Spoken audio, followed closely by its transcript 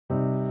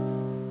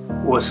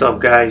What's up,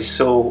 guys?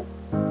 So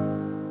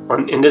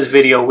in this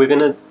video we're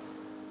gonna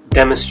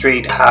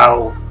demonstrate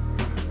how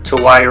to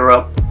wire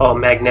up a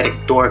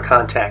magnetic door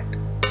contact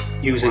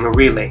using a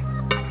relay.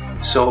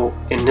 So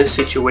in this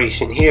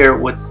situation here,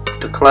 what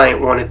the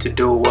client wanted to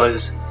do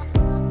was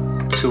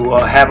to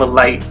have a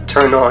light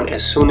turn on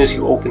as soon as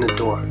you open the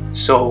door.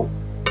 So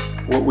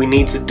what we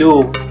need to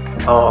do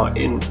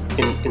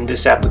in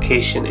this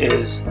application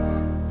is,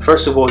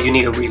 first of all, you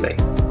need a relay.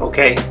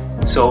 Okay,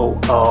 so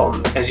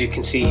as you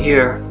can see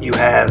here, you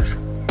have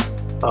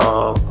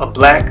a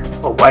black,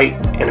 a white,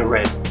 and a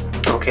red.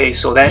 Okay,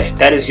 so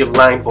that is your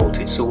line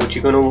voltage. So what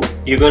you're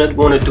gonna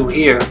want to do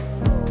here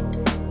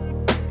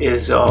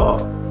is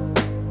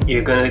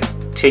you're gonna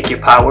take your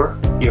power,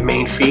 your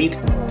main feed,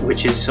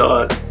 which is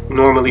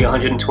normally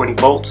 120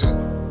 volts,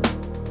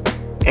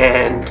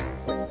 and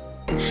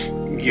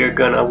you're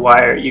gonna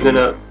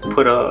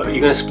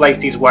splice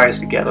these wires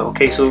together.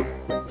 Okay, so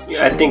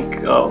I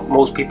think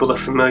most people are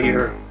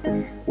familiar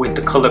with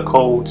the color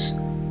codes.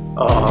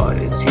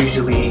 It's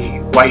usually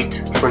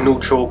white for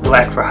neutral,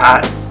 black for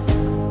hot.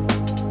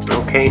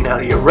 Okay, now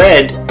your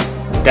red,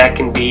 that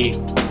can be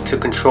to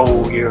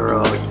control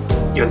your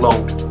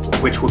load,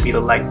 which would be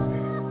the light.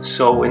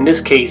 So in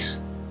this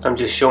case, I'm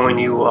just showing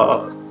you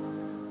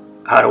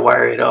how to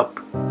wire it up,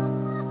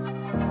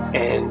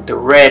 and the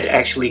red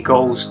actually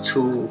goes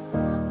to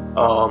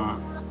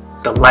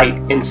the light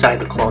inside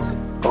the closet,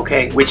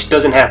 okay, which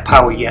doesn't have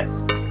power yet.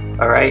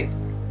 Alright,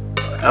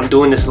 I'm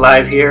doing this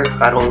live here.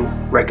 I don't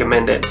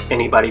recommend that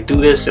anybody do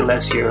this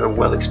unless you're a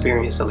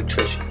well-experienced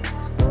electrician.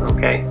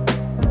 Okay,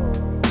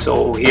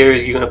 so here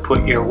you're gonna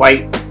put your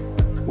white,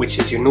 which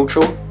is your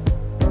neutral,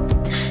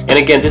 and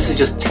again, this is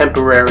just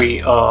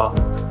temporary,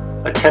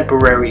 a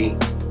temporary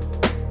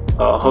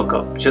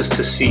hookup, just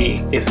to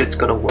see if it's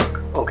gonna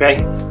work.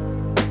 Okay,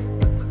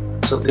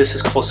 so this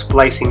is called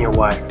splicing your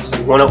wires.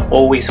 You want to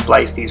always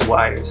splice these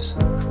wires.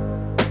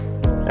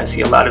 I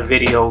see a lot of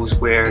videos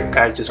where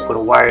guys just put a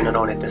wire nut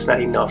on it. That's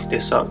not enough.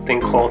 There's something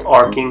called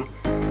arcing,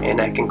 and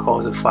that can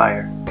cause a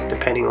fire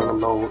depending on the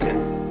load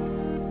and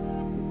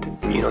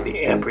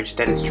the amperage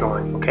that it's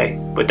drawing. Okay,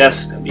 but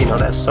that's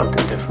that's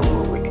something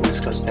different. We can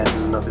discuss that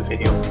in another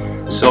video.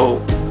 So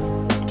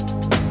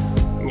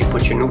you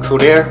put your neutral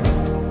there.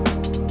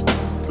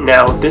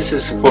 Now this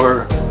is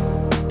for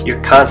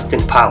your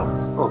constant power.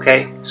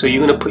 Okay, so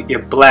you're gonna put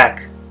your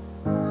black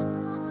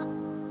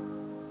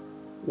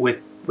with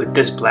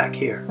this black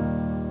here.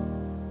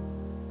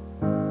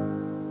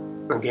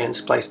 Again,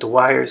 splice the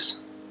wires.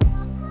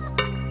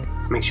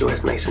 Make sure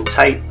it's nice and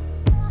tight.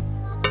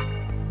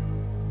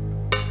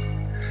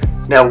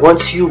 Now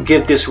once you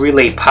give this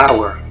relay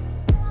power,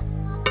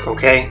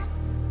 okay,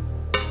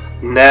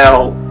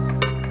 now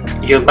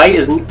your light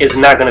is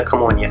not gonna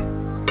come on yet.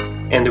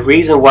 And the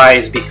reason why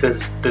is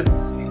because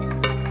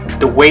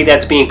the way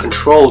that's being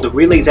controlled, the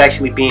relay is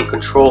actually being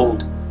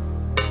controlled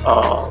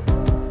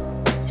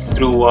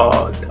through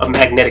a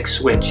magnetic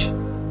switch.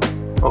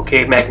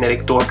 Okay,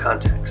 magnetic door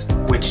contacts,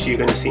 which you're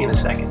going to see in a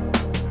second.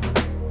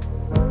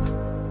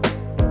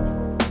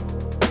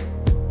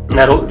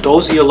 Now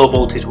those are your low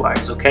voltage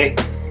wires. Okay,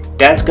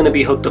 that's going to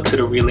be hooked up to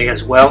the relay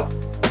as well.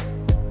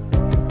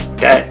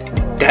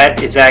 That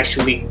is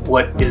actually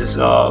what is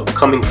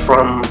coming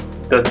from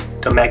the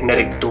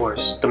magnetic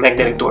doors, the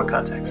magnetic door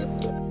contacts.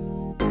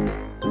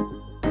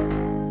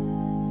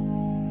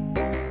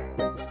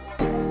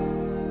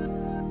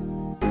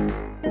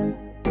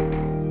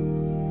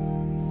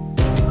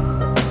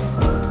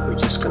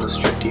 Going to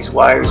strip these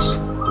wires,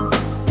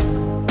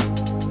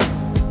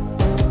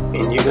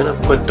 and you're going to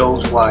put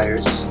those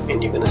wires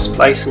and you're going to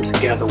splice them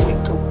together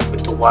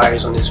with the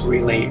wires on this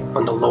relay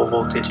on the low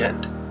voltage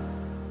end.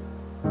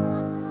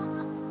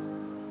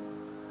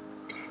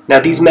 Now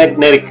these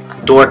magnetic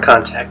door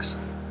contacts,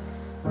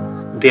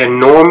 they're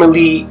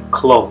normally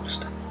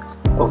closed.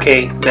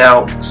 Okay,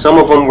 now some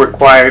of them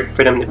required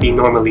for them to be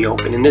normally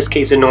open. In this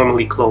case, they're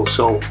normally closed,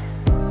 so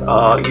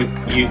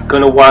you're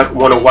going to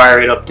want to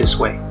wire it up this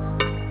way.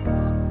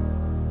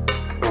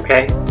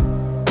 Okay,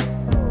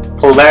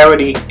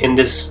 polarity in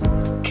this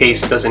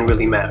case doesn't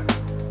really matter,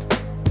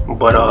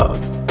 but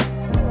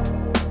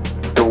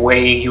the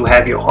way you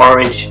have your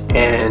orange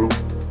and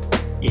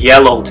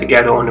yellow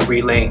together on the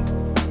relay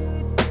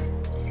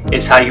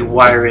is how you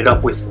wire it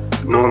up with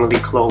normally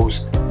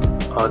closed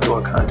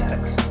door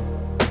contacts.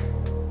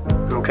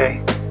 Okay,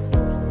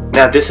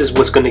 now this is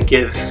what's going to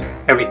give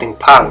everything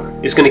power.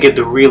 It's going to give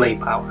the relay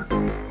power,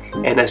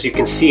 and as you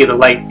can see, the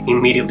light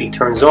immediately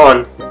turns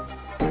on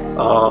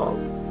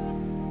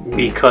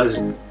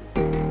because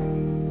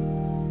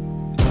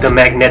the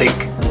magnetic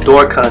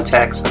door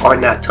contacts are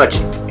not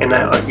touching, and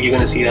you're going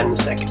to see that in a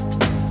second.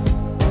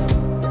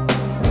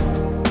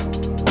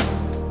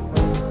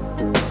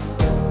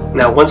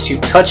 Now once you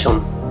touch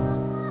them,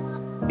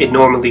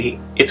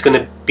 it's going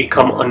to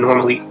become a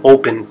normally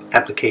open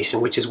application,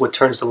 which is what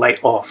turns the light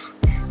off.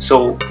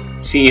 So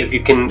see if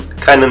you can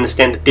kind of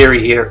understand the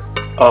theory here.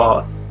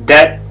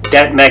 That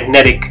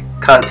magnetic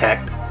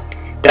contact,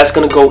 that's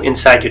going to go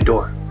inside your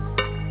door,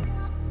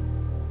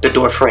 the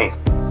door frame,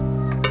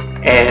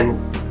 and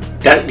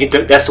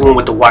that's the one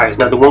with the wires.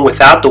 Now the one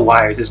without the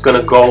wires is going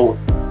to go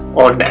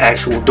on the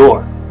actual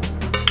door.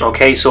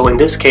 Okay, so in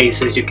this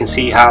case, as you can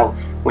see how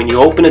when you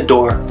open the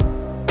door,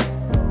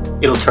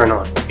 it'll turn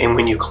on, and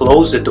when you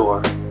close the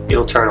door,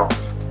 it'll turn off.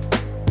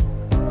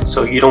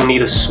 So you don't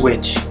need a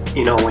switch.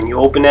 You know, when you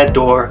open that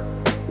door,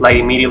 light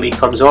immediately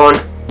comes on.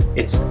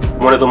 It's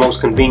one of the most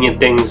convenient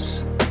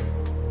things,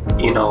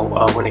 you know,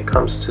 when it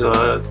comes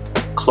to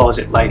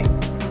closet lighting.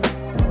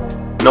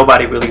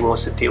 Nobody really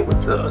wants to deal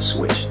with a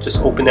switch.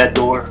 Just open that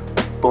door,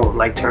 boom,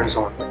 light turns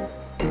on.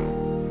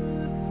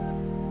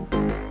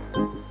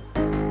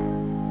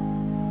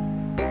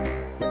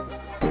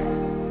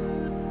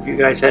 If you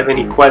guys have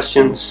any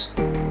questions,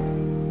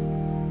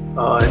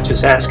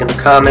 just ask in the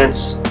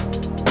comments.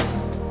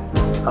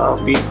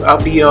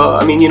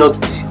 I mean, you know,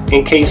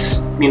 in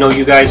case, you know,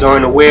 you guys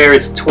aren't aware,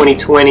 it's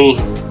 2020,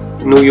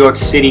 New York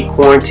City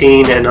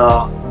quarantine, and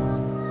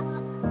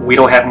we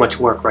don't have much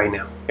work right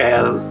now.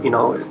 You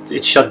know,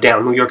 it's shut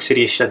down. New York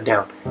City is shut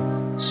down.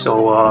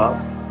 So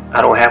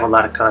I don't have a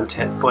lot of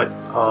content, but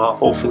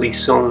hopefully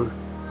soon,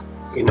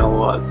 you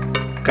know,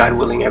 God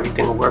willing,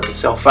 everything will work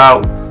itself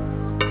out,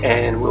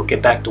 and we'll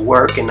get back to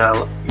work, and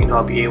I'll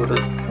be able to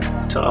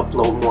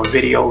upload more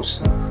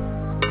videos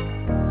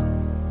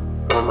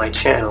on my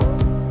channel.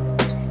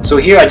 So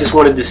here I just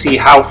wanted to see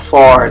how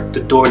far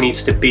the door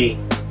needs to be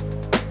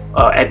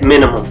at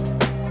minimum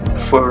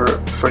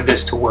for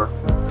this to work,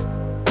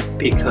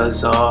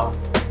 because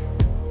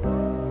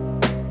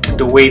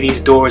the way these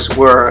doors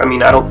were, I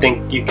mean, I don't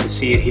think you can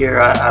see it here.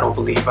 I don't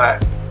believe I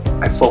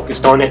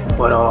focused on it,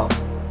 but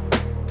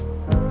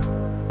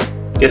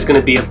there's going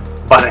to be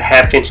about a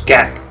 ½ inch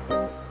gap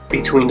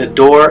between the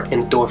door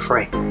and the door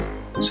frame.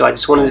 So I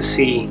just wanted to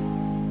see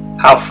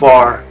how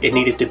far it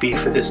needed to be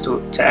for this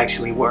to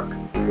actually work,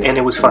 and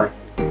it was fine.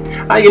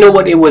 You know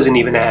what, it wasn't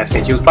even a ½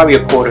 inch, it was probably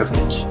a ¼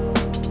 inch,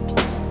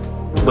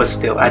 but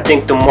still, I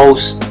think the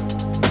most,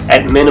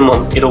 at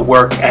minimum, it'll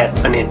work at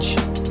 1 inch,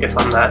 if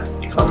I'm not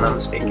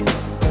mistaken.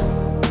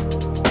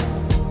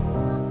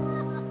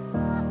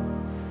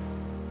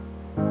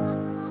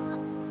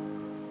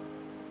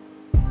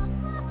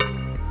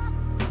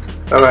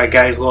 Alright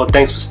guys, well,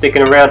 thanks for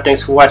sticking around,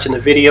 thanks for watching the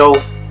video.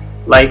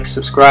 Like,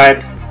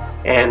 subscribe,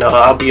 and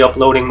I'll be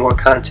uploading more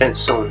content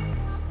soon.